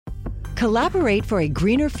Collaborate for a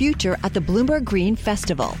greener future at the Bloomberg Green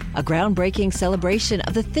Festival, a groundbreaking celebration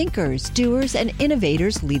of the thinkers, doers, and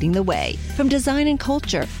innovators leading the way. From design and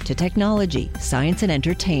culture to technology, science, and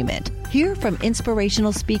entertainment. Hear from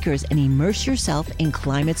inspirational speakers and immerse yourself in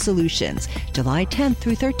climate solutions. July 10th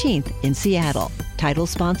through 13th in Seattle. Title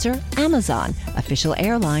sponsor, Amazon. Official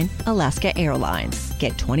airline, Alaska Airlines.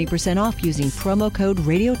 Get 20% off using promo code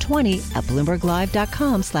radio20 at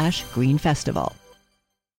bloomberglive.com/greenfestival.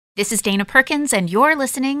 This is Dana Perkins, and you're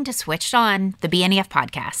listening to Switched On, the BNEF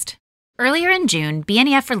podcast. Earlier in June,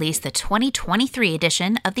 BNEF released the 2023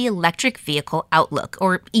 edition of the Electric Vehicle Outlook,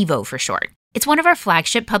 or EVO for short. It's one of our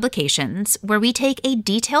flagship publications where we take a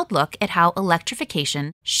detailed look at how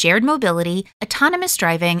electrification, shared mobility, autonomous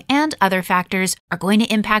driving, and other factors are going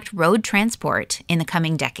to impact road transport in the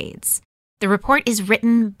coming decades. The report is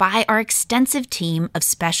written by our extensive team of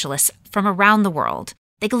specialists from around the world.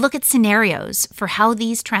 They look at scenarios for how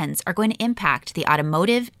these trends are going to impact the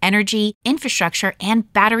automotive, energy, infrastructure,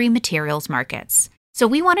 and battery materials markets. So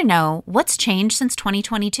we want to know what's changed since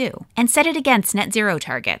 2022 and set it against net zero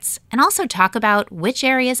targets, and also talk about which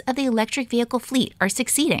areas of the electric vehicle fleet are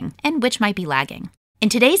succeeding and which might be lagging. In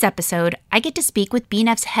today's episode, I get to speak with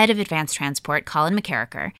BNEF's head of advanced transport, Colin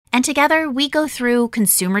McCarricker, and together we go through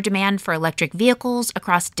consumer demand for electric vehicles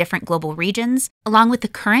across different global regions, along with the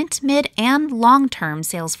current, mid, and long-term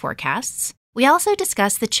sales forecasts. We also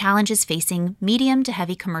discuss the challenges facing medium to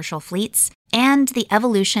heavy commercial fleets and the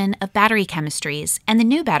evolution of battery chemistries and the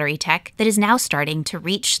new battery tech that is now starting to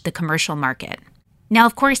reach the commercial market. Now,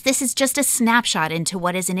 of course, this is just a snapshot into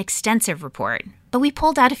what is an extensive report, but we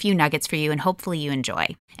pulled out a few nuggets for you and hopefully you enjoy.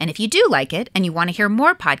 And if you do like it and you want to hear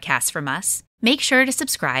more podcasts from us, make sure to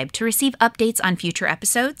subscribe to receive updates on future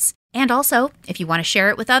episodes. And also, if you want to share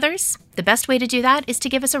it with others, the best way to do that is to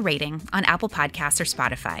give us a rating on Apple Podcasts or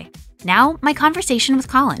Spotify. Now, my conversation with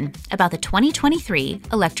Colin about the 2023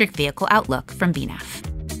 Electric Vehicle Outlook from BNEF.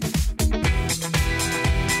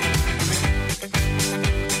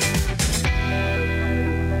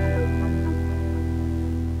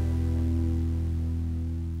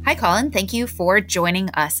 Hi, Colin. Thank you for joining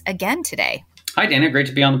us again today. Hi, Dana. Great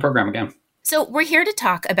to be on the program again. So we're here to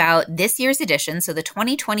talk about this year's edition, so the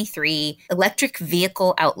 2023 Electric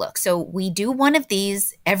Vehicle Outlook. So we do one of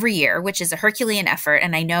these every year, which is a Herculean effort.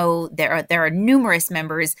 And I know there are numerous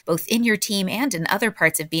members, both in your team and in other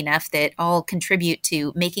parts of BNEF, that all contribute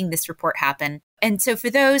to making this report happen. And so for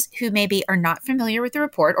those who maybe are not familiar with the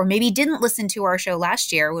report, or maybe didn't listen to our show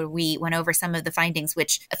last year where we went over some of the findings,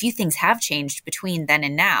 which a few things have changed between then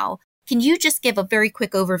and now, can you just give a very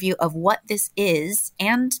quick overview of what this is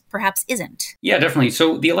and perhaps isn't? Yeah, definitely.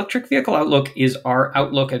 So the Electric Vehicle Outlook is our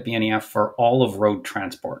outlook at BNEF for all of road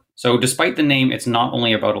transport. So despite the name, it's not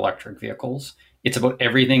only about electric vehicles. It's about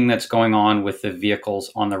everything that's going on with the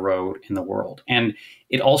vehicles on the road in the world. And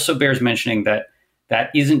it also bears mentioning that that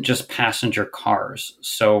isn't just passenger cars.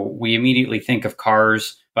 So we immediately think of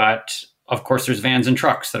cars, but of course, there's vans and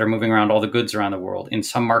trucks that are moving around all the goods around the world. In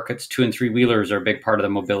some markets, 2- and 3-wheelers are a big part of the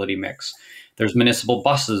mobility mix. There's municipal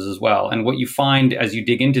buses as well. And what you find as you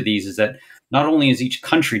dig into these is that not only is each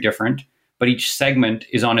country different, but each segment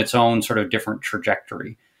is on its own sort of different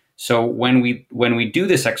trajectory. So when we do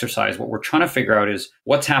this exercise, what we're trying to figure out is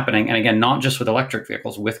what's happening. And again, not just with electric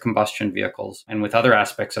vehicles, with combustion vehicles and with other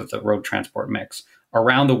aspects of the road transport mix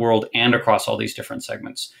around the world and across all these different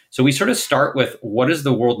segments. So we sort of start with what does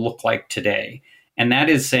the world look like today? And that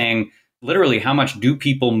is saying literally how much do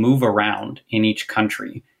people move around in each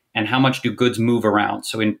country? And how much do goods move around?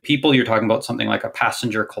 So in people, you're talking about something like a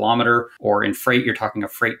passenger kilometer, or in freight, you're talking a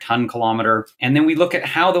freight ton kilometer. And then we look at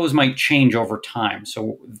how those might change over time.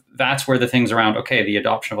 So that's where the things around, okay, the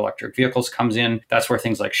adoption of electric vehicles comes in. That's where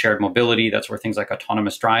things like shared mobility, that's where things like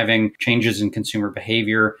autonomous driving, changes in consumer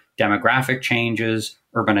behavior, demographic changes,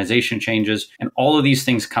 urbanization changes, and all of these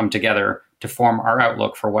things come together to form our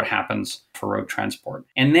outlook for what happens for road transport.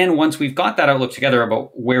 And then once we've got that outlook together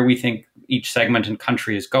about where we think each segment and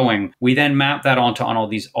country is going, we then map that onto all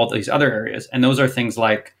these other areas. And those are things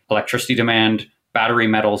like electricity demand, battery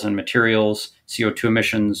metals and materials, CO2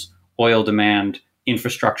 emissions, oil demand,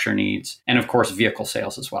 infrastructure needs, and of course, vehicle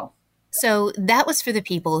sales as well. So that was for the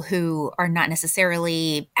people who are not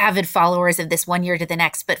necessarily avid followers of this one year to the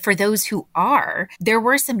next. But for those who are, there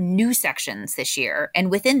were some new sections this year.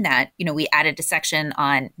 And within that, we added a section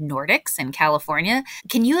on Nordics and California.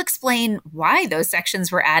 Can you explain why those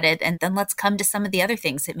sections were added? And then let's come to some of the other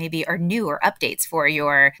things that maybe are new or updates for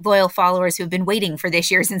your loyal followers who've been waiting for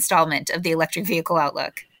this year's installment of the Electric Vehicle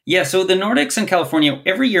Outlook. Yeah, so the Nordics and California,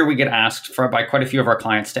 every year we get asked by quite a few of our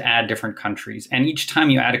clients to add different countries. And each time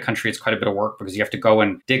you add a country, it's quite a bit of work because you have to go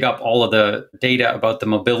and dig up all of the data about the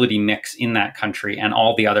mobility mix in that country and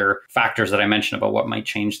all the other factors that I mentioned about what might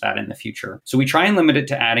change that in the future. So we try and limit it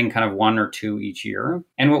to adding kind of 1 or 2 each year.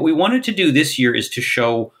 And what we wanted to do this year is to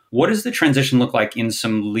show what does the transition look like in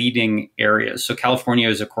some leading areas? So California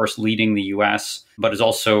is, of course, leading the US, but is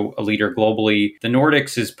also a leader globally. The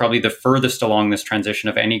Nordics is probably the furthest along this transition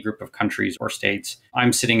of any group of countries or states.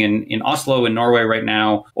 I'm sitting in Oslo in Norway right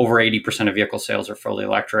now. Over 80% of vehicle sales are fully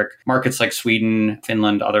electric. Markets like Sweden,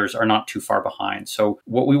 Finland, others are not too far behind. So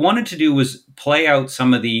what we wanted to do was play out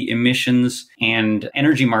some of the emissions and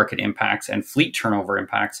energy market impacts and fleet turnover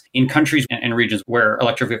impacts in countries and regions where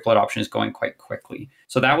electric vehicle adoption is going quite quickly.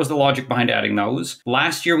 So that was the logic behind adding those.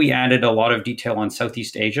 Last year, we added a lot of detail on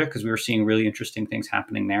Southeast Asia because we were seeing really interesting things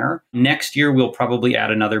happening there. Next year, we'll probably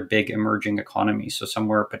add another big emerging economy. So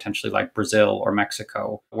somewhere potentially like Brazil or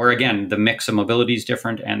Mexico, where again, the mix of mobility is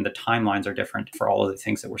different and the timelines are different for all of the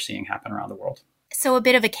things that we're seeing happen around the world. So a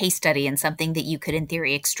bit of a case study and something that you could, in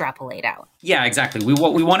theory, extrapolate out. Yeah, exactly.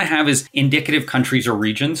 What we want to have is indicative countries or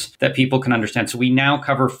regions that people can understand. So we now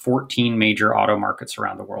cover 14 major auto markets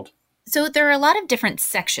around the world. So there are a lot of different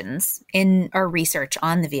sections in our research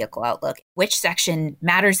on the Vehicle Outlook. Which section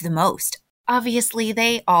matters the most? Obviously,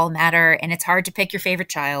 they all matter, and it's hard to pick your favorite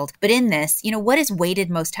child. But in this, what is weighted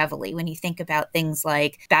most heavily when you think about things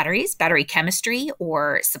like batteries, battery chemistry,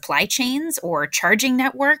 or supply chains, or charging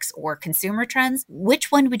networks, or consumer trends?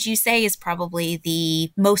 Which one would you say is probably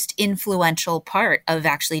the most influential part of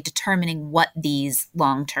actually determining what these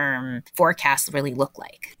long-term forecasts really look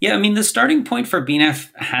like? Yeah, the starting point for BNEF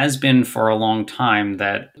has been for a long time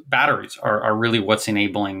that batteries are really what's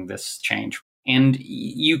enabling this change. And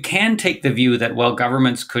you can take the view that, well,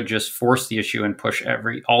 governments could just force the issue and push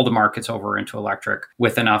all the markets over into electric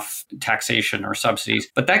with enough taxation or subsidies.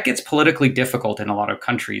 But that gets politically difficult in a lot of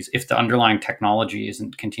countries if the underlying technology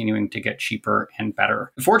isn't continuing to get cheaper and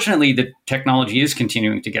better. Fortunately, the technology is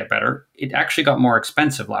continuing to get better. It actually got more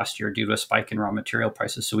expensive last year due to a spike in raw material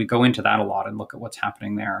prices. So we go into that a lot and look at what's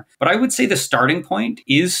happening there. But I would say the starting point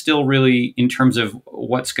is still really, in terms of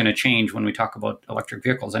what's going to change when we talk about electric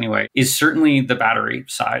vehicles anyway, is certainly the battery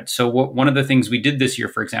side. So one of the things we did this year,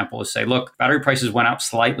 for example, is say, look, battery prices went up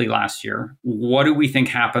slightly last year. What do we think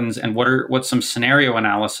happens? And what's some scenario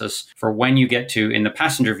analysis for when you get to, in the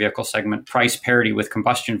passenger vehicle segment, price parity with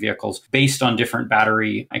combustion vehicles based on different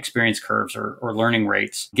battery experience curves or learning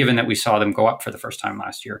rates, given that we saw them go up for the first time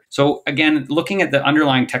last year. So again, looking at the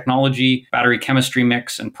underlying technology, battery chemistry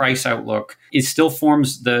mix, and price outlook, it still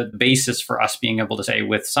forms the basis for us being able to say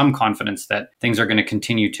with some confidence that things are going to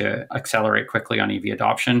continue to accelerate quickly on EV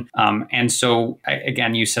adoption. And so,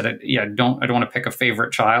 again, you said it. Yeah, I don't want to pick a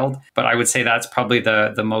favorite child, but I would say that's probably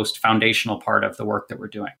the most foundational part of the work that we're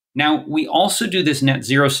doing. Now, we also do this net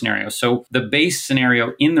zero scenario. So the base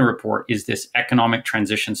scenario in the report is this economic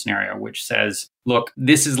transition scenario, which says, look,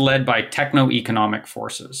 this is led by techno-economic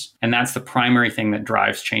forces. And that's the primary thing that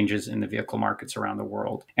drives changes in the vehicle markets around the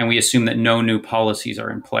world. And we assume that no new policies are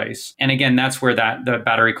in place. And again, that's where the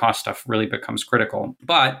battery cost stuff really becomes critical.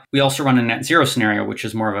 But we also run a net zero scenario, which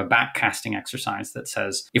is more of a backcasting exercise that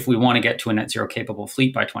says, if we want to get to a net zero capable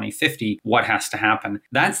fleet by 2050, what has to happen?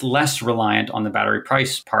 That's less reliant on the battery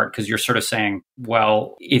price part, because you're sort of saying,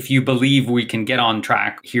 well, if you believe we can get on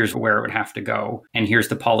track, here's where it would have to go. And here's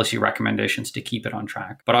the policy recommendations to keep it on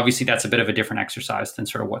track. But obviously, that's a bit of a different exercise than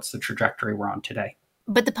sort of what's the trajectory we're on today.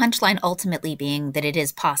 But the punchline ultimately being that it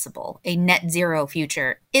is possible. A net zero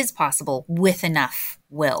future is possible with enough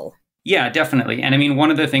will. Yeah, definitely. And one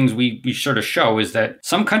of the things we sort of show is that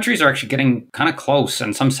some countries are actually getting kind of close,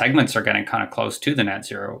 and some segments are getting kind of close to the net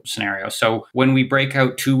zero scenario. So when we break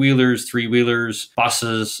out two-wheelers, three-wheelers,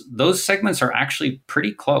 buses, those segments are actually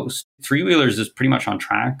pretty close. Three-wheelers is pretty much on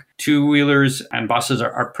track. Two-wheelers and buses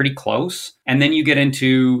are pretty close. And then you get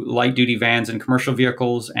into light-duty vans and commercial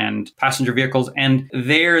vehicles and passenger vehicles. And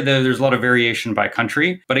there's a lot of variation by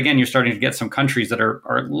country. But again, you're starting to get some countries that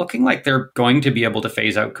are looking like they're going to be able to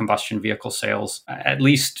phase out combustion vehicle sales, at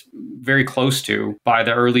least very close to, by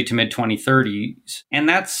the early to mid-2030s. And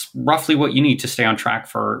that's roughly what you need to stay on track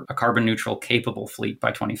for a carbon-neutral capable fleet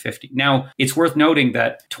by 2050. Now, it's worth noting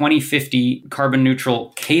that 2050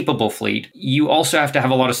 carbon-neutral capable fleet, you also have to have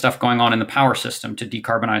a lot of stuff going on in the power system to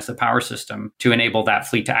decarbonize the power system to enable that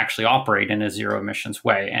fleet to actually operate in a zero emissions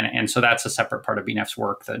way. And so that's a separate part of BNEF's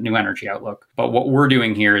work, the New Energy Outlook. But what we're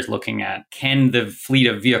doing here is looking at, can the fleet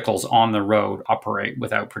of vehicles on the road operate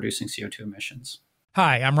without producing CO2 emissions?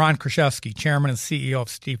 Hi, I'm Ron Kraszewski, Chairman and CEO of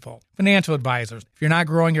Stifel. Financial advisors, if you're not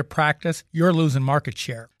growing your practice, you're losing market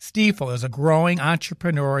share. Stifel is a growing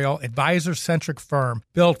entrepreneurial, advisor-centric firm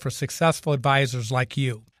built for successful advisors like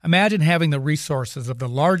you. Imagine having the resources of the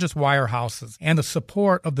largest wirehouses and the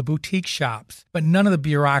support of the boutique shops, but none of the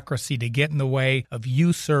bureaucracy to get in the way of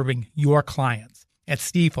you serving your clients. At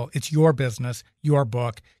Stifel, it's your business, your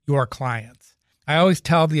book, your clients. I always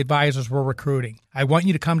tell the advisors we're recruiting, I want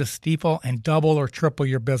you to come to Stifel and double or triple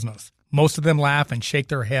your business. Most of them laugh and shake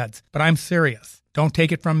their heads, but I'm serious. Don't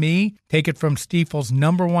take it from me. Take it from Stifel's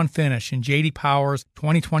 #1 finish in J.D. Power's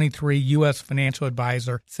 2023 U.S. Financial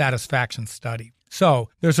Advisor Satisfaction Study. So,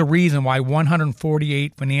 there's a reason why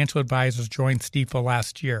 148 financial advisors joined Stifel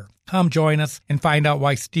last year. Come join us and find out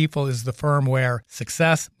why Stifel is the firm where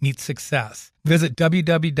success meets success. Visit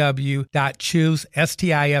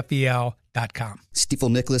www.choosestifel.com. Stifel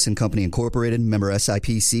Nicholas and Company Incorporated, member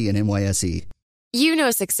SIPC and NYSE. You know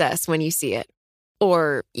success when you see it.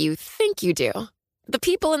 Or you think you do. The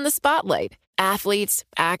people in the spotlight. Athletes,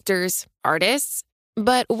 actors, artists.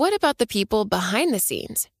 But what about the people behind the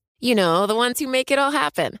scenes? You know, the ones who make it all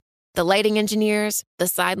happen. The lighting engineers, the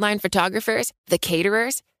sideline photographers, the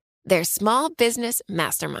caterers. They're small business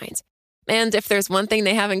masterminds. And if there's one thing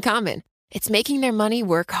they have in common, it's making their money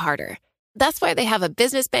work harder. That's why they have a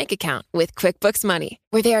business bank account with QuickBooks Money,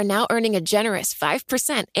 where they are now earning a generous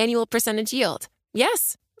 5% annual percentage yield.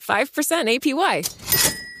 Yes, 5%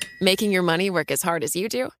 APY. Making your money work as hard as you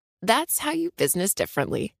do? That's how you business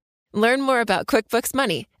differently. Learn more about QuickBooks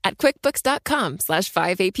Money at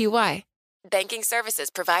quickbooks.com/5APY. Banking services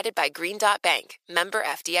provided by Green Dot Bank, member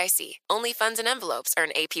FDIC. Only funds and envelopes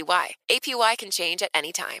earn APY. APY can change at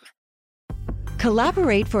any time.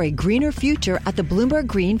 Collaborate for a greener future at the Bloomberg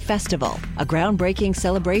Green Festival, a groundbreaking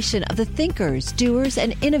celebration of the thinkers, doers,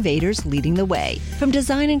 and innovators leading the way. From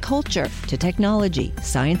design and culture to technology,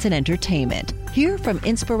 science, and entertainment. Hear from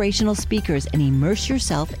inspirational speakers and immerse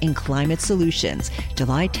yourself in climate solutions.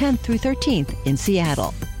 July 10th through 13th in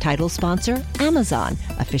Seattle. Title sponsor, Amazon.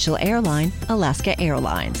 Official airline, Alaska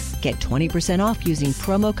Airlines. Get 20% off using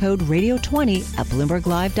promo code radio20 at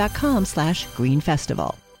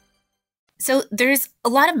bloomberglive.com/greenfestival. So there's a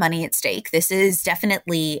lot of money at stake. This is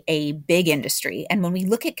definitely a big industry. And when we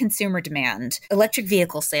look at consumer demand, electric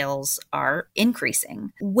vehicle sales are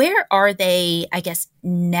increasing. Where are they, I guess,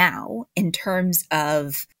 now in terms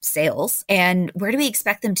of sales? And where do we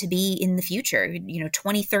expect them to be in the future?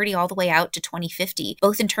 2030 all the way out to 2050,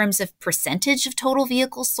 both in terms of percentage of total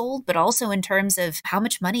vehicles sold, but also in terms of how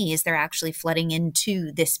much money is there actually flooding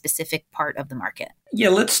into this specific part of the market? Yeah,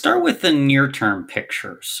 let's start with the near-term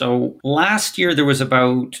picture. So last year, there was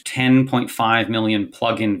about 10.5 million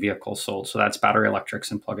plug-in vehicles sold. So that's battery electrics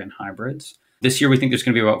and plug-in hybrids. This year, we think there's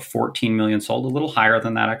going to be about 14 million sold, a little higher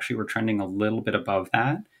than that. Actually, we're trending a little bit above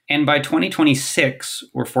that. And by 2026,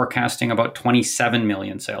 we're forecasting about 27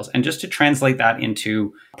 million sales. And just to translate that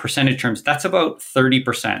into percentage terms, that's about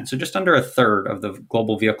 30%. So just under a third of the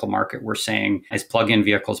global vehicle market we're saying is plug-in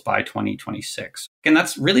vehicles by 2026. And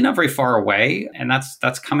that's really not very far away. And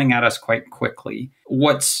that's coming at us quite quickly.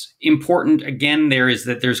 What's important, again, there is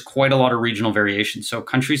that there's quite a lot of regional variation. So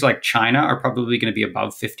countries like China are probably going to be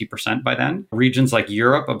above 50% by then. Regions like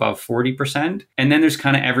Europe above 40%. And then there's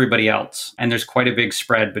kind of everybody else. And there's quite a big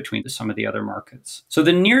spread between some of the other markets. So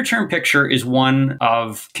the near-term picture is one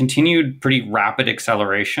of continued pretty rapid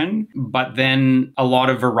acceleration, but then a lot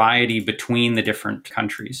of variety between the different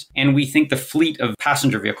countries. And we think the fleet of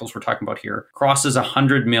passenger vehicles we're talking about here crosses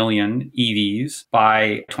 100 million EVs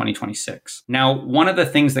by 2026. Now, one of the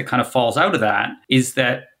things that kind of falls out of that is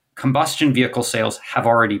that combustion vehicle sales have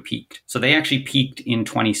already peaked. So they actually peaked in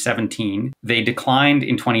 2017. They declined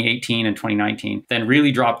in 2018 and 2019, then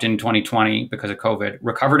really dropped in 2020 because of COVID,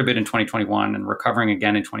 recovered a bit in 2021 and recovering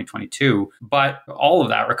again in 2022. But all of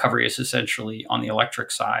that recovery is essentially on the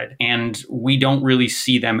electric side. And we don't really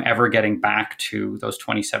see them ever getting back to those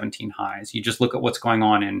 2017 highs. You just look at what's going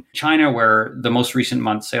on in China, where the most recent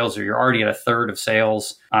month sales you're already at a third of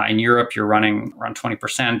sales. In Europe, you're running around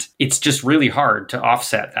 20%. It's just really hard to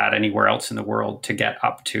offset that anywhere else in the world to get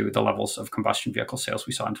up to the levels of combustion vehicle sales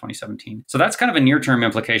we saw in 2017. So that's kind of a near-term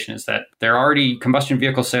implication, is that combustion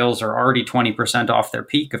vehicle sales are already 20% off their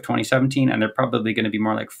peak of 2017, and they're probably going to be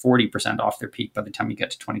more like 40% off their peak by the time you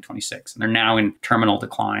get to 2026. And they're now in terminal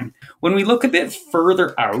decline. When we look a bit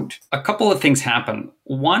further out, a couple of things happen.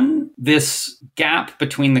 One, this gap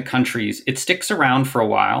between the countries, it sticks around for a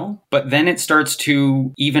while, but then it starts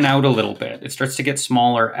to even out a little bit. It starts to get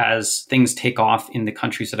smaller as things take off in the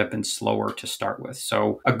countries that have been slower to start with.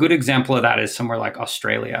 So a good example of that is somewhere like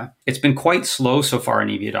Australia. It's been quite slow so far in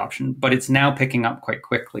EV adoption, but it's now picking up quite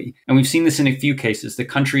quickly. And we've seen this in a few cases. The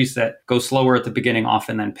countries that go slower at the beginning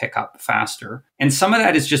often then pick up faster. And some of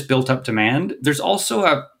that is just built up demand. There's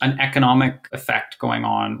also an economic effect going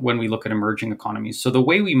on when we look at emerging economies. So the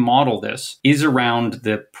way we model this is around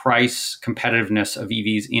the price competitiveness of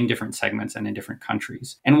EVs in different segments and in different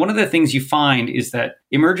countries. And one of the things you find is that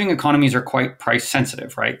emerging economies are quite price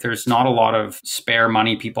sensitive, right? There's not a lot of spare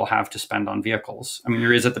money people have to spend on vehicles. I mean,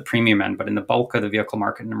 there is at the premium end, but in the bulk of the vehicle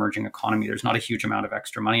market in emerging economy, there's not a huge amount of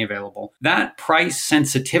extra money available. That price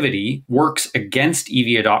sensitivity works against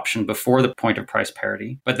EV adoption before the point of price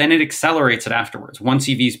parity, but then it accelerates it afterwards. Once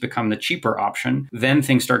EVs become the cheaper option, then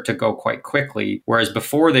things start to go quite quickly, whereas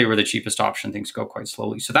before they were the cheapest option, things go quite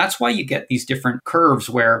slowly. So that's why you get these different curves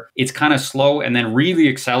where it's kind of slow and then really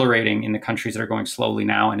accelerating in the countries that are going slowly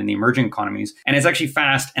now and in the emerging economies. And it's actually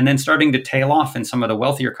fast and then starting to tail off in some of the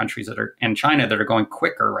wealthier countries and China that are going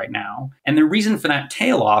quicker right now. And the reason for that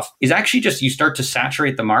tail off is actually just you start to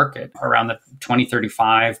saturate the market around the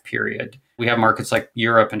 2035 period. We have markets like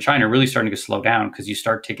Europe and China really starting to slow down because you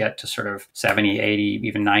start to get to sort of 70, 80,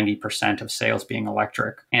 even 90% of sales being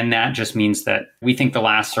electric. And that just means that we think the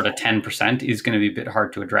last sort of 10% is going to be a bit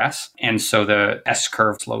hard to address. And so the S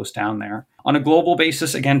curve slows down there. On a global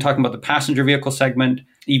basis, again, talking about the passenger vehicle segment,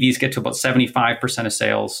 EVs get to about 75% of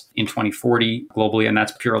sales in 2040 globally, and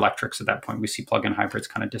that's pure electrics at that point. We see plug-in hybrids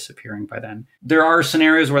kind of disappearing by then. There are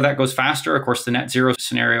scenarios where that goes faster. Of course, the net zero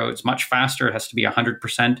scenario is much faster. It has to be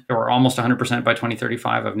 100% or almost 100% by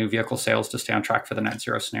 2035 of new vehicle sales to stay on track for the net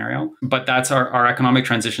zero scenario. But that's our economic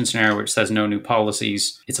transition scenario, which says no new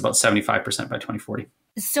policies. It's about 75% by 2040.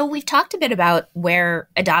 So we've talked a bit about where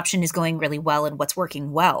adoption is going really well and what's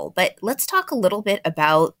working well, but let's talk a little bit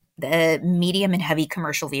about the medium and heavy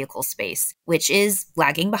commercial vehicle space, which is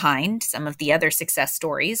lagging behind some of the other success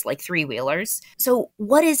stories like three-wheelers. So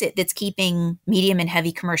what is it that's keeping medium and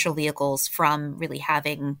heavy commercial vehicles from really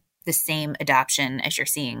having the same adoption as you're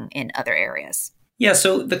seeing in other areas? Yeah,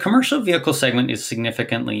 so the commercial vehicle segment is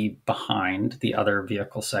significantly behind the other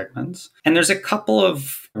vehicle segments. And there's a couple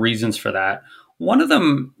of reasons for that. One of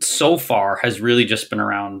them so far has really just been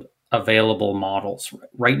around available models.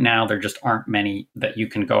 Right now, there just aren't many that you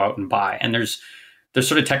can go out and buy. And there's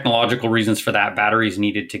sort of technological reasons for that. Batteries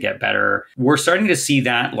needed to get better. We're starting to see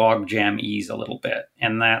that logjam ease a little bit.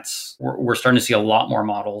 And we're starting to see a lot more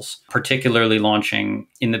models, particularly launching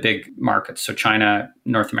in the big markets. So China,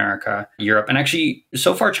 North America, Europe. And actually,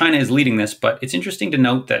 so far, China is leading this. But it's interesting to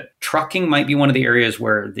note that trucking might be one of the areas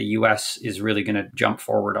where the US is really going to jump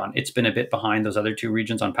forward on. It's been a bit behind those other two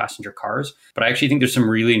regions on passenger cars. But I actually think there's some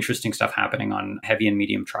really interesting stuff happening on heavy and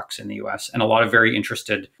medium trucks in the US. And a lot of very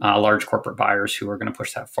interested large corporate buyers who are going to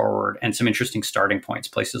push that forward, and some interesting starting points,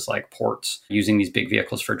 places like ports using these big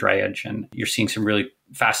vehicles for drayage. And you're seeing some really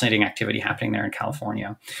fascinating activity happening there in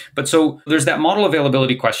California. But so there's that model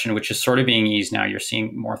availability question, which is sort of being eased now. You're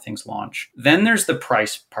seeing more things launch. Then there's the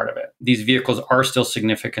price part of it. These vehicles are still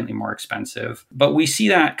significantly more expensive, but we see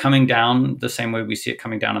that coming down the same way we see it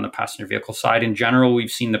coming down on the passenger vehicle side. In general,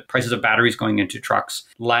 we've seen the prices of batteries going into trucks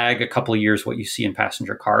lag a couple of years what you see in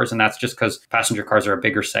passenger cars. And that's just because passenger cars are a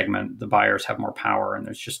bigger segment. The buyers have more power and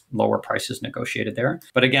there's just lower prices negotiated there.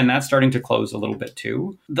 But again, that's starting to close a little bit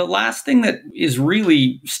too. The last thing that is really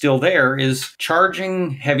still there is charging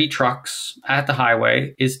heavy trucks at the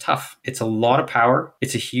highway is tough. It's a lot of power.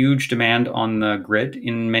 It's a huge demand on the grid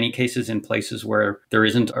in many cases in places where there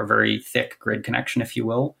isn't a very thick grid connection, if you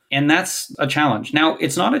will. And that's a challenge. Now,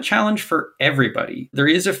 it's not a challenge for everybody. There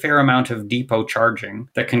is a fair amount of depot charging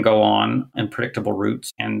that can go on and predictable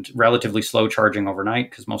routes and relatively slow charging overnight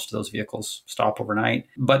because most of those vehicles stop overnight.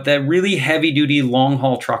 But the really heavy duty long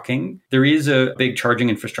haul trucking, there is a big charging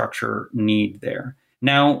infrastructure need there.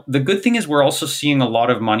 Now, the good thing is we're also seeing a lot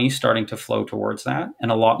of money starting to flow towards that and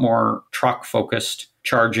a lot more truck-focused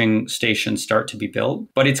charging stations start to be built,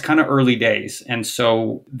 but it's kind of early days. And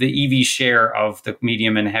so the EV share of the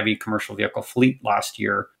medium and heavy commercial vehicle fleet last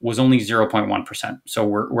year was only 0.1%. So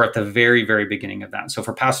we're at the very, very beginning of that. So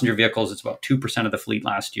for passenger vehicles, it's about 2% of the fleet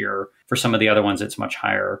last year. For some of the other ones, it's much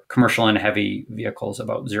higher. Commercial and heavy vehicles,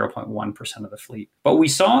 about 0.1% of the fleet. But we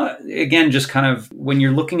saw, again, just kind of when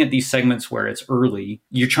you're looking at these segments where it's early,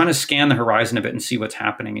 you're trying to scan the horizon a bit and see what's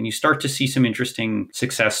happening. And you start to see some interesting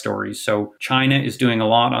success stories. So China is doing a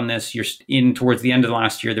lot on this. You're in towards the end of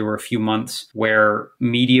last year, there were a few months where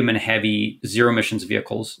medium and heavy zero emissions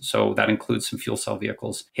vehicles, so that includes some fuel cell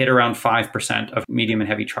vehicles, hit around 5% of medium and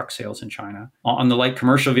heavy truck sales in China. On the light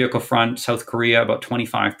commercial vehicle front, South Korea, about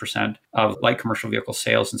 25% of light commercial vehicle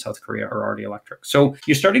sales in South Korea are already electric. So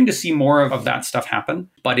you're starting to see more of that stuff happen,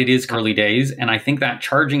 but it is early days. And I think that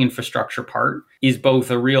charging infrastructure part is both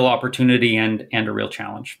a real opportunity and a real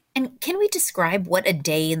challenge. And can we describe what a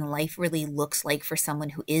day in life really looks like for someone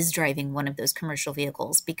who is driving one of those commercial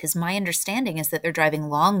vehicles? Because my understanding is that they're driving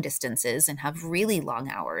long distances and have really long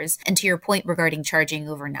hours. And to your point regarding charging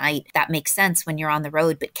overnight, that makes sense when you're on the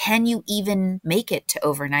road. But can you even make it to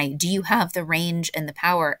overnight? Do you have the range and the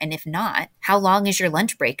power? And if not, how long is your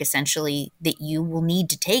lunch break essentially that you will need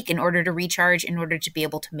to take in order to recharge, in order to be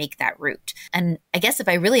able to make that route? And I guess if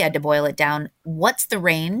I really had to boil it down, what's the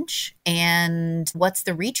range and what's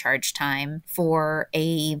the recharge time for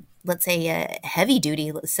let's say a heavy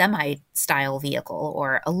duty semi-style vehicle,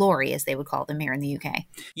 or a lorry as they would call them here in the UK?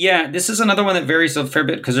 Yeah, this is another one that varies a fair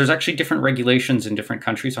bit because there's actually different regulations in different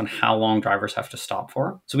countries on how long drivers have to stop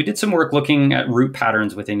for. So we did some work looking at route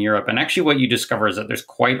patterns within Europe. And actually what you discover is that there's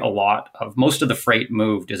quite a lot of, most of the freight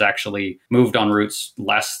moved is actually moved on routes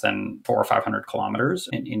less than 400 or 500 kilometers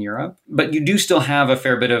in Europe. But you do still have a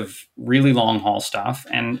fair bit of really long haul stuff.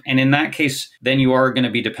 And in that case, then you are going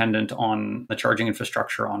to be dependent on the charging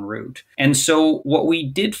infrastructure on route. And so what we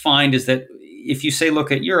did find is that if you say,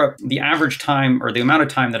 look at Europe, the average time or the amount of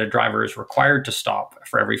time that a driver is required to stop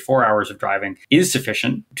for every 4 hours of driving is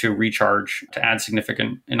sufficient to recharge, to add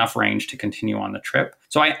significant enough range to continue on the trip.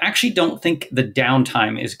 So I actually don't think the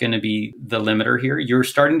downtime is going to be the limiter here. You're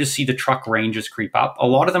starting to see the truck ranges creep up. A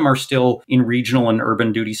lot of them are still in regional and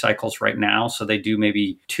urban duty cycles right now. So they do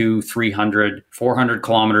maybe 200, 300, 400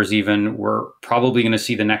 kilometers even. We're probably going to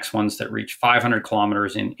see the next ones that reach 500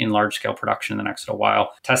 kilometers in large scale production in the next little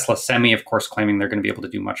while. Tesla Semi, of course, claiming they're going to be able to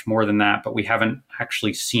do much more than that, but we haven't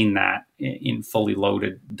actually seen that in fully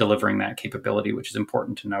loaded, delivering that capability, which is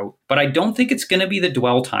important to note. But I don't think it's going to be the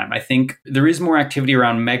dwell time. I think there is more activity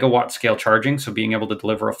around megawatt scale charging, so being able to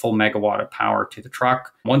deliver a full megawatt of power to the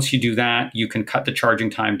truck. Once you do that, you can cut the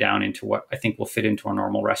charging time down into what I think will fit into a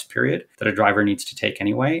normal rest period that a driver needs to take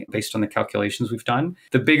anyway, based on the calculations we've done.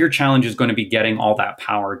 The bigger challenge is going to be getting all that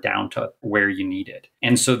power down to where you need it.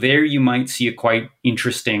 And so there you might see a quite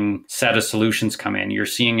interesting set of solutions come in. You're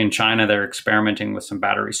seeing in China, they're experimenting with some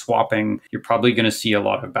battery swapping. You're probably going to see a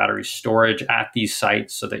lot of battery storage at these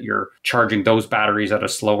sites so that you're charging those batteries at a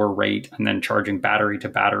slower rate and then charging battery to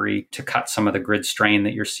battery to cut some of the grid strain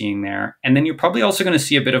that you're seeing there. And then you're probably also going to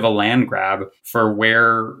see a bit of a land grab for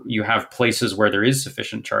where you have places where there is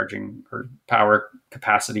sufficient charging or power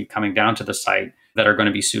capacity coming down to the site that are going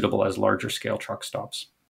to be suitable as larger scale truck stops.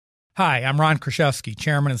 Hi, I'm Ron Kraszewski,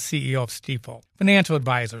 Chairman and CEO of Stifel. Financial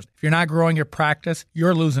advisors, if you're not growing your practice,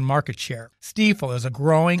 you're losing market share. Stifel is a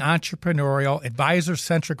growing entrepreneurial,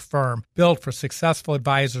 advisor-centric firm built for successful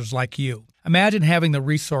advisors like you. Imagine having the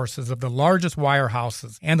resources of the largest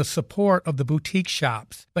wirehouses and the support of the boutique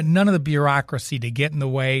shops, but none of the bureaucracy to get in the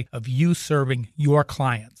way of you serving your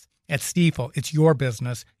clients. At Stifel, it's your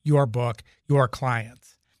business, your book, your clients.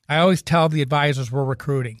 I always tell the advisors we're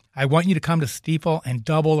recruiting, I want you to come to Stifel and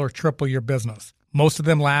double or triple your business. Most of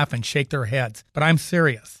them laugh and shake their heads, but I'm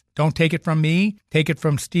serious. Don't take it from me. Take it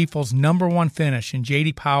from Stifel's #1 finish in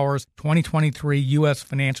J.D. Power's 2023 U.S.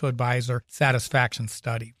 Financial Advisor Satisfaction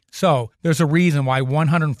Study. So there's a reason why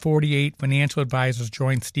 148 financial advisors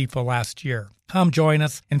joined Stifel last year. Come join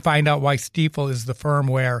us and find out why Stifel is the firm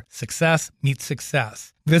where success meets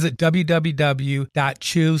success. Visit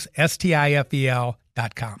www.choosestifel.com.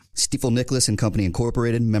 Stifel Nicholas and Company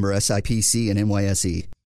Incorporated, member SIPC and NYSE.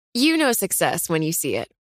 You know success when you see it.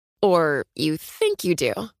 Or you think you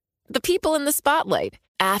do. The people in the spotlight.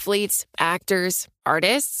 Athletes, actors,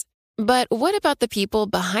 artists. But what about the people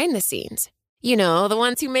behind the scenes? You know, the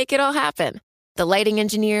ones who make it all happen. The lighting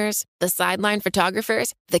engineers, the sideline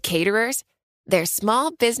photographers, the caterers. They're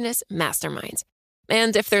small business masterminds.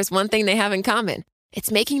 And if there's one thing they have in common,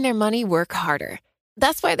 it's making their money work harder.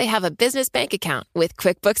 That's why they have a business bank account with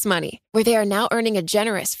QuickBooks Money, where they are now earning a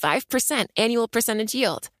generous 5% annual percentage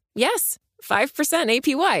yield. Yes, 5%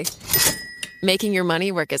 APY. Making your money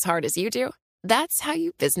work as hard as you do? That's how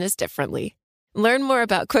you business differently. Learn more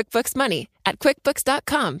about QuickBooks Money at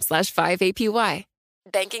quickbooks.com/5APY.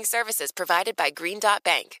 Banking services provided by Green Dot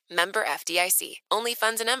Bank, member FDIC. Only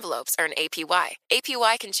funds and envelopes earn APY.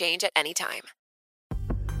 APY can change at any time.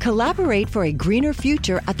 Collaborate for a greener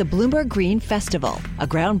future at the Bloomberg Green Festival, a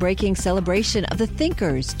groundbreaking celebration of the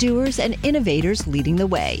thinkers, doers, and innovators leading the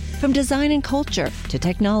way. From design and culture to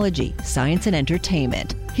technology, science, and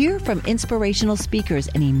entertainment. Hear from inspirational speakers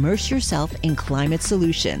and immerse yourself in climate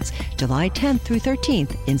solutions. July 10th through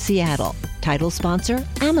 13th in Seattle. Title sponsor,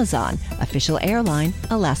 Amazon. Official airline,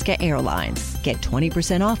 Alaska Airlines. Get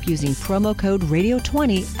 20% off using promo code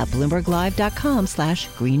radio20 at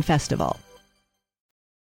BloombergLive.com/Green Festival.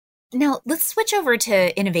 Now, let's switch over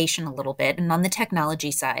to innovation a little bit. And on the technology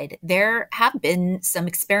side, there have been some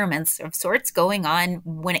experiments of sorts going on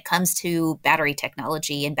when it comes to battery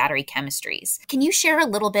technology and battery chemistries. Can you share a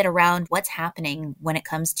little bit around what's happening when it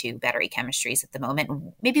comes to battery chemistries at the moment?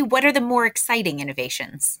 Maybe what are the more exciting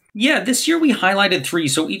innovations? Yeah, this year we highlighted 3.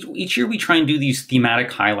 So each year we try and do these thematic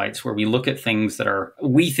highlights where we look at things that are,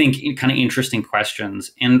 we think, kind of interesting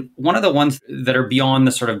questions. And one of the ones that are beyond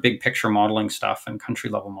the sort of big picture modeling stuff and country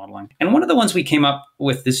level modeling. And one of the ones we came up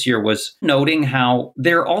with this year was noting how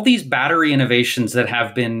there are all these battery innovations that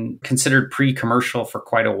have been considered pre-commercial for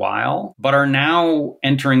quite a while, but are now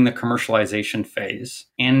entering the commercialization phase.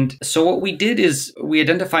 And so what we did is we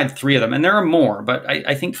identified 3 of them, and there are more, but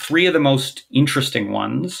I think 3 of the most interesting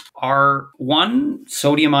ones are 1,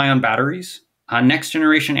 sodium ion batteries, next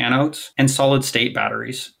generation anodes, and solid state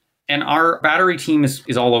batteries. And our battery team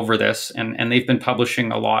is all over this, and they've been publishing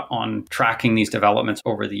a lot on tracking these developments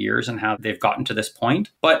over the years and how they've gotten to this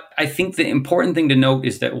point. But I think the important thing to note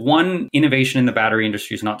is that 1, innovation in the battery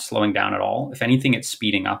industry is not slowing down at all. If anything, it's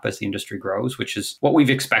speeding up as the industry grows, which is what we've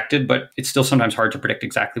expected, but it's still sometimes hard to predict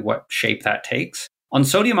exactly what shape that takes. On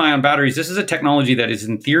sodium ion batteries, this is a technology that has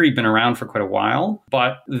in theory been around for quite a while,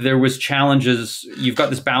 but there was challenges. You've got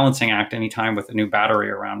this balancing act anytime with a new battery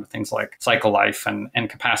around with things like cycle life and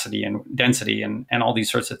capacity and density and all these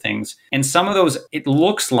sorts of things. And some of those, it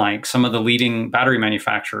looks like some of the leading battery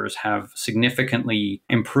manufacturers have significantly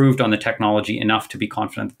improved on the technology enough to be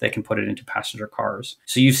confident that they can put it into passenger cars.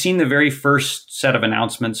 So you've seen the very first set of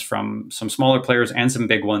announcements from some smaller players and some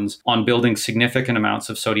big ones on building significant amounts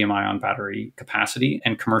of sodium ion battery capacity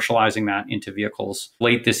and commercializing that into vehicles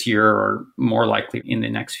late this year or more likely in the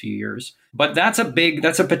next few years. But that's a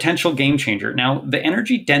potential game changer. Now, the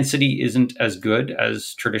energy density isn't as good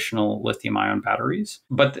as traditional lithium ion batteries,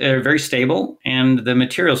 but they're very stable and the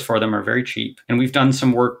materials for them are very cheap. And we've done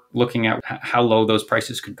some work looking at how low those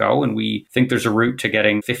prices could go. And we think there's a route to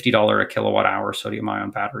getting $50 a kilowatt hour sodium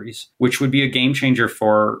ion batteries, which would be a game changer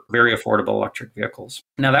for very affordable electric vehicles.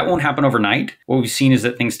 Now, that won't happen overnight. What we've seen is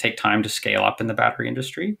that things take time to scale up in the battery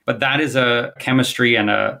industry, but that is a chemistry and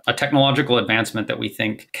a technological advancement that we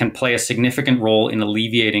think can play a significant role in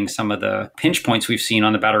alleviating some of the pinch points we've seen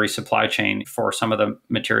on the battery supply chain for some of the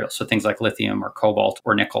materials. So things like lithium or cobalt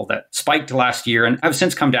or nickel that spiked last year and have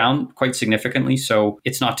since come down quite significantly. So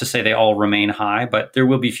it's not to say they all remain high, but there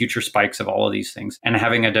will be future spikes of all of these things. And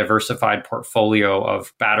having a diversified portfolio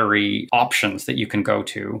of battery options that you can go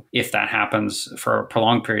to, if that happens for a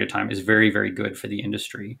prolonged period of time, is very, very good for the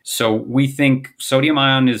industry. So we think sodium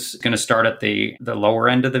ion is going to start at the lower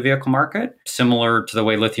end of the vehicle market, similar to the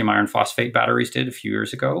way lithium iron phosphate batteries did a few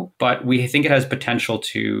years ago. But we think it has potential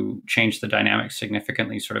to change the dynamics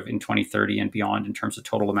significantly sort of in 2030 and beyond in terms of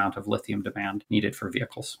total amount of lithium demand needed for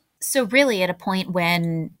vehicles. So really at a point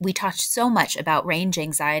when we talked so much about range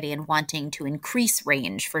anxiety and wanting to increase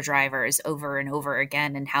range for drivers over and over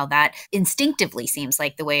again, and how that instinctively seems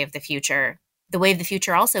like the way of the future. The way of the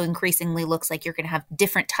future also increasingly looks like you're going to have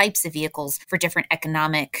different types of vehicles for different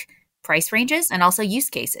economic price ranges and also use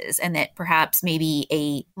cases, and that perhaps maybe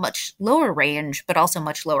a much lower range, but also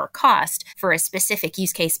much lower cost for a specific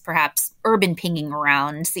use case, perhaps urban pinging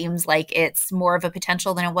around, seems like it's more of a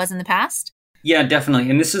potential than it was in the past. Yeah, definitely.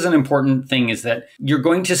 And this is an important thing, is that you're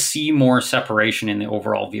going to see more separation in the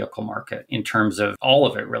overall vehicle market in terms of all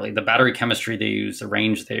of it, really. The battery chemistry they use, the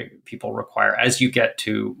range that people require as you get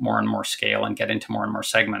to more and more scale and get into more and more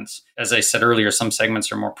segments. As I said earlier, some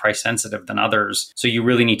segments are more price sensitive than others. So you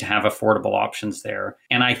really need to have affordable options there.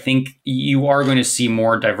 And I think you are going to see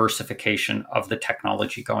more diversification of the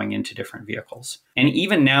technology going into different vehicles. And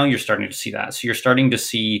even now you're starting to see that. So you're starting to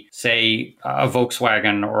see, say, a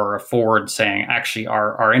Volkswagen or a Ford saying, actually,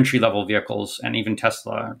 our entry-level vehicles, and even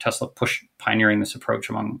Tesla pioneering this approach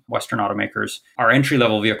among Western automakers, our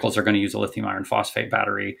entry-level vehicles are going to use a lithium iron phosphate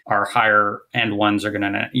battery. Our higher-end ones are going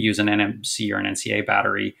to use an NMC or an NCA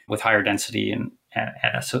battery with higher density and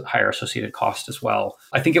a higher associated cost as well.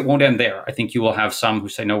 I think it won't end there. I think you will have some who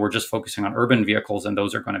say, no, we're just focusing on urban vehicles, and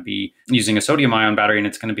those are going to be using a sodium-ion battery, and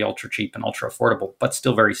it's going to be ultra cheap and ultra affordable, but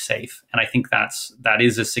still very safe. And I think that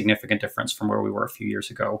is a significant difference from where we were a few years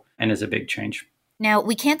ago, and is a big change. Now,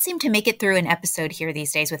 we can't seem to make it through an episode here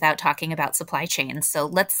these days without talking about supply chains. So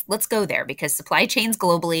let's go there, because supply chains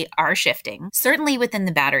globally are shifting, certainly within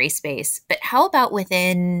the battery space. But how about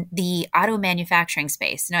within the auto manufacturing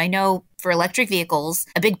space? Now, I know for electric vehicles,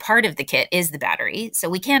 a big part of the kit is the battery, so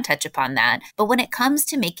we can touch upon that. But when it comes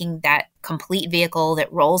to making that complete vehicle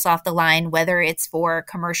that rolls off the line, whether it's for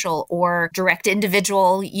commercial or direct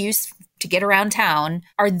individual use to get around town,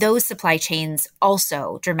 are those supply chains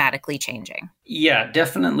also dramatically changing? Yeah,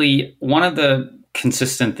 definitely. One of the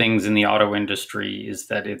consistent things in the auto industry is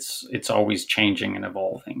that it's always changing and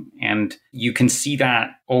evolving. And you can see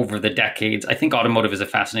that over the decades. I think automotive is a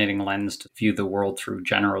fascinating lens to view the world through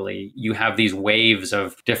generally. You have these waves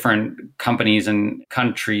of different companies and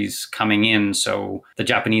countries coming in. So the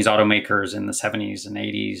Japanese automakers in the 70s and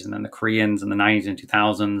 80s, and then the Koreans in the 90s and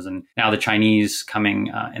 2000s, and now the Chinese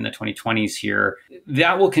coming in the 2020s here.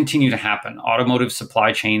 That will continue to happen. Automotive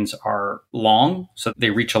supply chains are long, so they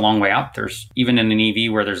reach a long way up. There's even in an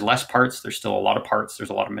EV where there's less parts, there's still a lot of parts. There's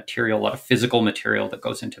a lot of material, a lot of physical material that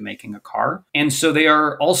goes into making a car. And so they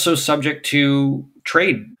are also subject to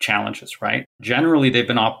trade challenges, right? Generally, they've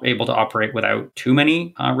been able to operate without too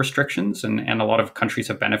many restrictions, and a lot of countries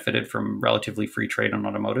have benefited from relatively free trade on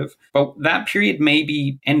automotive. But that period may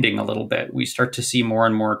be ending a little bit. We start to see more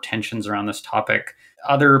and more tensions around this topic.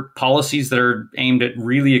 Other policies that are aimed at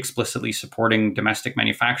really explicitly supporting domestic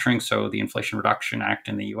manufacturing. So the Inflation Reduction Act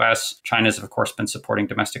in the US. China's, of course, been supporting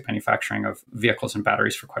domestic manufacturing of vehicles and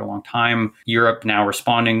batteries for quite a long time. Europe now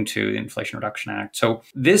responding to the Inflation Reduction Act. So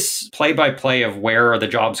this play-by-play of where are the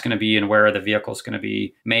jobs going to be and where are the vehicles going to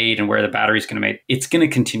be made and where the batteries going to be made, it's going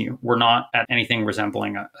to continue. We're not at anything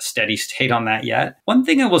resembling a steady state on that yet. One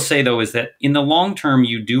thing I will say, though, is that in the long term,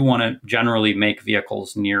 you do want to generally make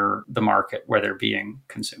vehicles near the market where they're being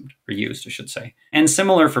consumed or used, I should say. And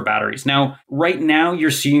similar for batteries. Now, right now, you're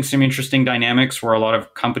seeing some interesting dynamics where a lot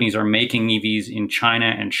of companies are making EVs in China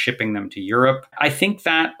and shipping them to Europe. I think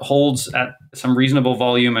that holds at some reasonable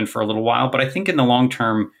volume and for a little while, but I think in the long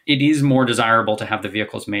term, it is more desirable to have the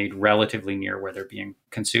vehicles made relatively near where they're being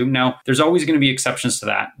consumed. Now, there's always going to be exceptions to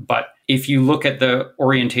that, but if you look at the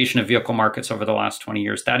orientation of vehicle markets over the last 20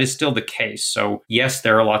 years, that is still the case. So yes,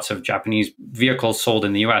 there are lots of Japanese vehicles sold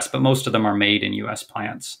in the US, but most of them are made in US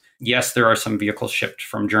plants. Yes, there are some vehicles shipped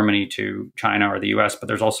from Germany to China or the US, but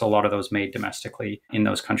there's also a lot of those made domestically in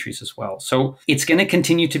those countries as well. So it's going to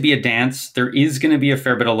continue to be a dance. There is going to be a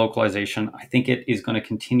fair bit of localization. I think it is going to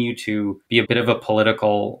continue to be a bit of a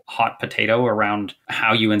political hot potato around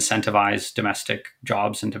how you incentivize domestic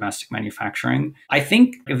jobs and domestic manufacturing. I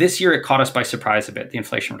think this year it caught us by surprise a bit, the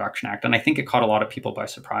Inflation Reduction Act. And I think it caught a lot of people by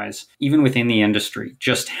surprise, even within the industry,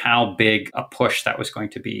 just how big a push that was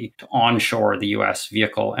going to be to onshore the US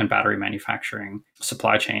vehicle and battery manufacturing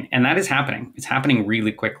supply chain. And that is happening. It's happening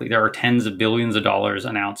really quickly. There are tens of billions of dollars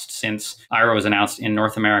announced since IRA was announced in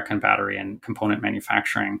North American battery and component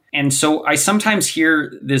manufacturing. And so I sometimes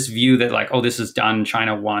hear this view that like, oh, this is done.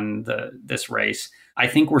 China won this race. I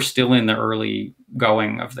think we're still in the early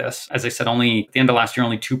going of this. As I said, only at the end of last year,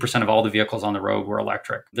 only 2% of all the vehicles on the road were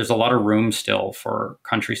electric. There's a lot of room still for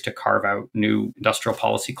countries to carve out new industrial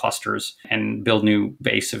policy clusters and build new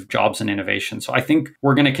base of jobs and innovation. So I think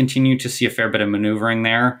we're going to continue to see a fair bit of maneuvering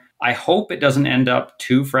there. I hope it doesn't end up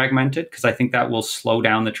too fragmented, because I think that will slow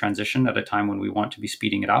down the transition at a time when we want to be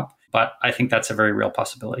speeding it up. But I think that's a very real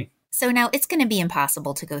possibility. So now it's going to be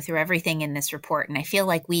impossible to go through everything in this report. And I feel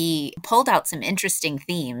like we pulled out some interesting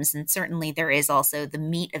themes. And certainly there is also the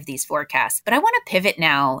meat of these forecasts. But I want to pivot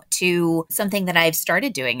now to something that I've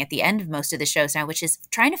started doing at the end of most of the shows now, which is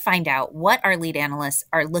trying to find out what our lead analysts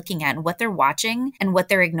are looking at and what they're watching and what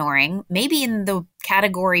they're ignoring, maybe in the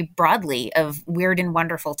category broadly of weird and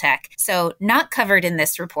wonderful tech. So not covered in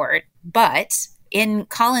this report, but in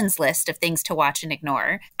Colin's list of things to watch and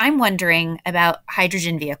ignore, I'm wondering about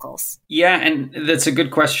hydrogen vehicles. Yeah, and that's a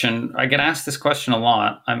good question. I get asked this question a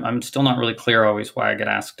lot. I'm still not really clear always why I get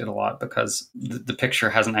asked it a lot, because the picture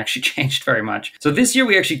hasn't actually changed very much. So this year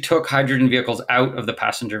we actually took hydrogen vehicles out of the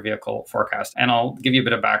passenger vehicle forecast, and I'll give you a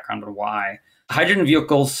bit of background on why. Hydrogen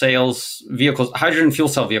hydrogen fuel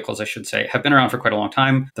cell vehicles, I should say, have been around for quite a long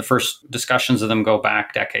time. The first discussions of them go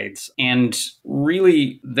back decades. And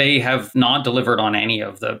really, they have not delivered on any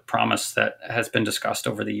of the promise that has been discussed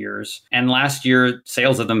over the years. And last year,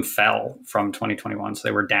 sales of them fell from 2021, so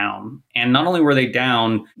they were down. And not only were they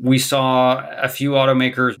down, we saw a few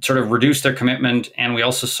automakers sort of reduce their commitment, and we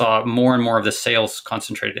also saw more and more of the sales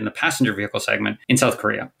concentrated in the passenger vehicle segment in South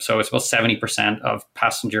Korea. So it's about 70% of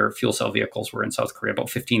passenger fuel cell vehicles were in South Korea, about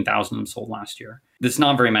 15,000 of them sold last year. It's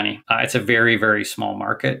not very many. It's a very, very small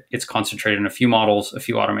market. It's concentrated in a few models, a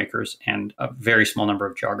few automakers, and a very small number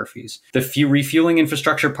of geographies. The refueling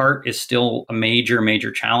infrastructure part is still a major,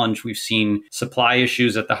 major challenge. We've seen supply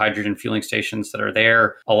issues at the hydrogen fueling stations that are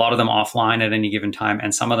there, a lot of them offline at any given time,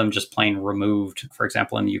 and some of them just plain removed. For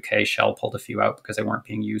example, in the UK, Shell pulled a few out because they weren't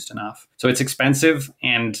being used enough. So it's expensive,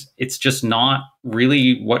 and it's just not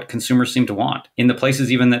really what consumers seem to want. In the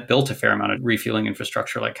places even that built a fair amount of refueling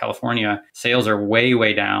infrastructure like California, sales are way,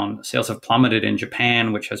 way down. Sales have plummeted in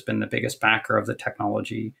Japan, which has been the biggest backer of the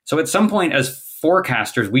technology. So at some point, as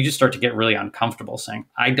forecasters, we just start to get really uncomfortable saying,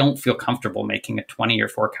 I don't feel comfortable making a 20-year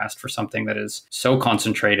forecast for something that is so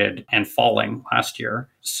concentrated and falling last year.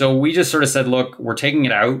 So we just sort of said, look, we're taking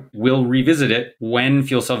it out. We'll revisit it when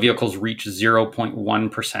fuel cell vehicles reach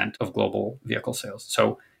 0.1% of global vehicle sales.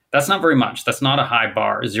 So that's not very much. That's not a high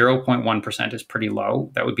bar. 0.1% is pretty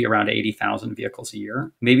low. That would be around 80,000 vehicles a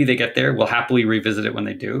year. Maybe they get there. We'll happily revisit it when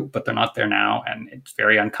they do, but they're not there now. And it's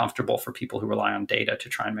very uncomfortable for people who rely on data to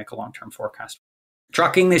try and make a long-term forecast.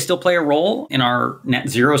 Trucking, they still play a role in our net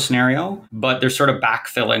zero scenario, but they're sort of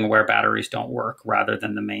backfilling where batteries don't work rather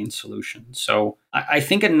than the main solution. So I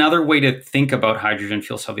think another way to think about hydrogen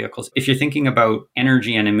fuel cell vehicles, if you're thinking about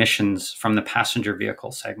energy and emissions from the passenger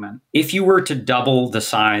vehicle segment, if you were to double the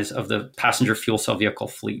size of the passenger fuel cell vehicle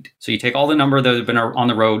fleet, so you take all the number that have been on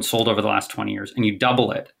the road sold over the last 20 years and you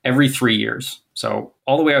double it every 3 years. So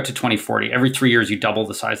all the way out to 2040, every 3 years, you double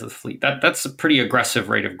the size of the fleet. That's a pretty aggressive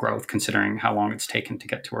rate of growth considering how long it's taken to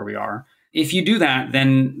get to where we are. If you do that,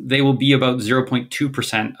 then they will be about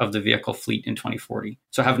 0.2% of the vehicle fleet in 2040.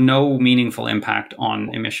 So have no meaningful impact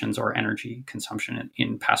on emissions or energy consumption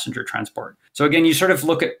in passenger transport. So again, you sort of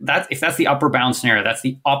look at that. If that's the upper bound scenario, that's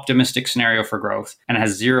the optimistic scenario for growth and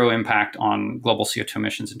has zero impact on global CO2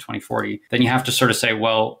 emissions in 2040, then you have to sort of say,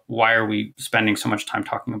 well, why are we spending so much time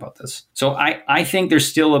talking about this? So I think there's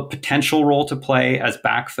still a potential role to play as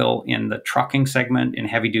backfill in the trucking segment, in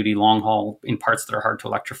heavy duty, long haul, in parts that are hard to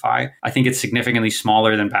electrify. I think it's significantly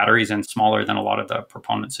smaller than batteries and smaller than a lot of the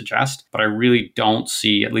proponents suggest. But I really don't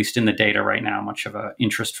see, at least in the data right now, much of an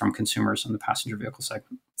interest from consumers in the passenger vehicle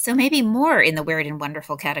segment. So maybe more in the weird and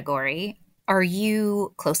wonderful category. Are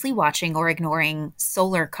you closely watching or ignoring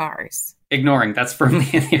solar cars? Ignoring. That's firmly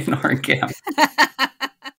in the ignoring camp.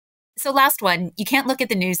 So last one, you can't look at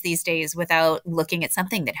the news these days without looking at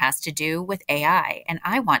something that has to do with AI. And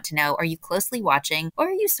I want to know, are you closely watching or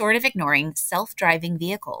are you sort of ignoring self-driving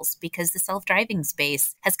vehicles? Because the self-driving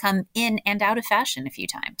space has come in and out of fashion a few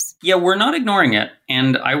times. Yeah, we're not ignoring it.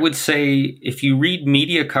 And I would say if you read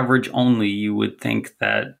media coverage only, you would think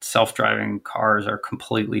that self-driving cars are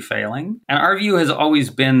completely failing. And our view has always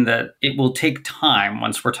been that it will take time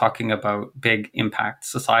once we're talking about big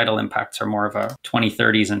impacts. Societal impacts are more of a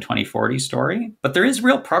 2030s and 2040s story, but there is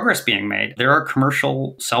real progress being made. There are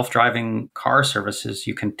commercial self-driving car services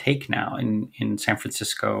you can take now in San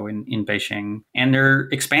Francisco, in Beijing, and they're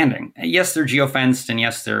expanding. Yes, they're geofenced, and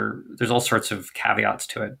yes, there's all sorts of caveats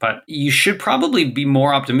to it, but you should probably be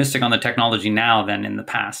more optimistic on the technology now than in the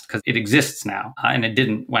past because it exists now, and it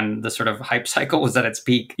didn't when the sort of hype cycle was at its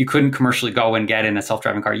peak. You couldn't commercially go and get in a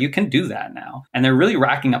self-driving car. You can do that now, and they're really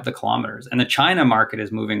racking up the kilometers, and the China market is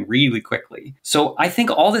moving really quickly. So I think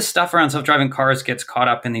all this stuff around self-driving cars gets caught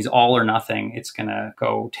up in these all or nothing. It's going to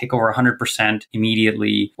go take over 100%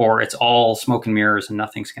 immediately, or it's all smoke and mirrors and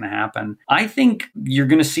nothing's going to happen. I think you're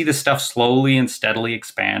going to see this stuff slowly and steadily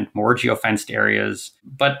expand, more geofenced areas,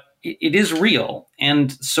 but it is real.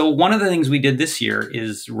 And so one of the things we did this year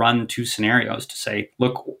is run two scenarios to say,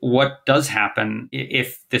 look, what does happen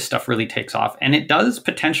if this stuff really takes off? And it does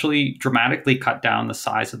potentially dramatically cut down the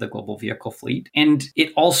size of the global vehicle fleet. And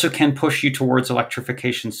it also can push you towards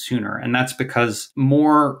electrification sooner. And that's because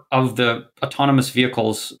more of the autonomous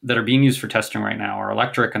vehicles that are being used for testing right now are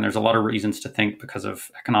electric. And there's a lot of reasons to think because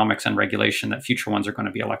of economics and regulation that future ones are going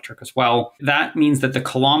to be electric as well. That means that the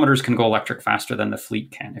kilometers can go electric faster than the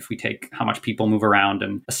fleet can if we take how much people move around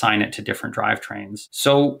and assign it to different drivetrains.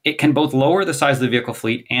 So it can both lower the size of the vehicle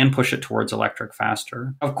fleet and push it towards electric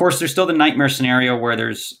faster. Of course, there's still the nightmare scenario where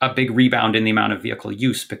there's a big rebound in the amount of vehicle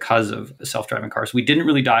use because of self-driving cars. We didn't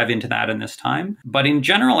really dive into that in this time, but in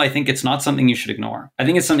general, I think it's not something you should ignore. I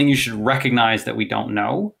think it's something you should recognize that we don't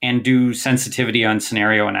know and do sensitivity on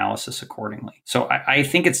scenario analysis accordingly. So I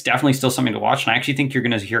think it's definitely still something to watch. And I actually think you're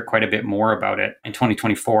going to hear quite a bit more about it in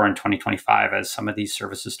 2024 and 2025 as some of these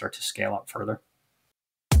services start to scale up further.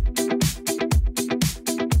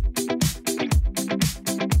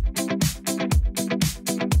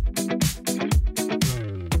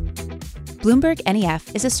 Bloomberg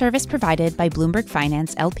NEF is a service provided by Bloomberg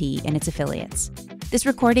Finance LP and its affiliates. This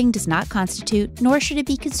recording does not constitute, nor should it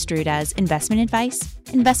be construed as investment advice,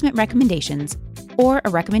 investment recommendations, or a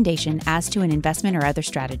recommendation as to an investment or other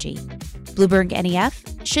strategy. Bloomberg NEF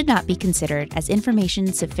should not be considered as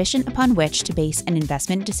information sufficient upon which to base an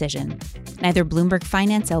investment decision. Neither Bloomberg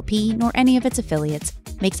Finance LP nor any of its affiliates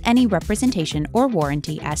makes any representation or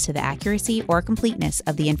warranty as to the accuracy or completeness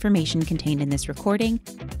of the information contained in this recording,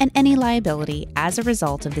 and any liability as a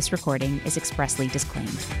result of this recording is expressly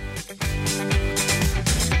disclaimed.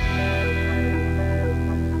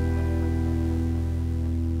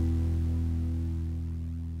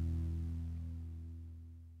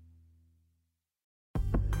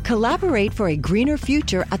 Collaborate for a greener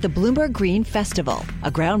future at the Bloomberg Green Festival,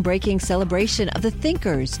 a groundbreaking celebration of the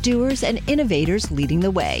thinkers, doers, and innovators leading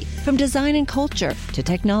the way. From design and culture to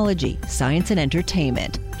technology, science, and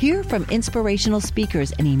entertainment. Hear from inspirational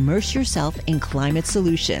speakers and immerse yourself in climate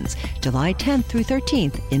solutions. July 10th through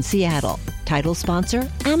 13th in Seattle. Title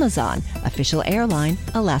sponsor, Amazon. Official airline,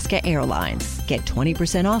 Alaska Airlines. Get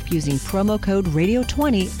 20% off using promo code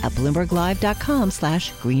radio20 at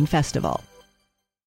BloombergLive.com/Green Festival.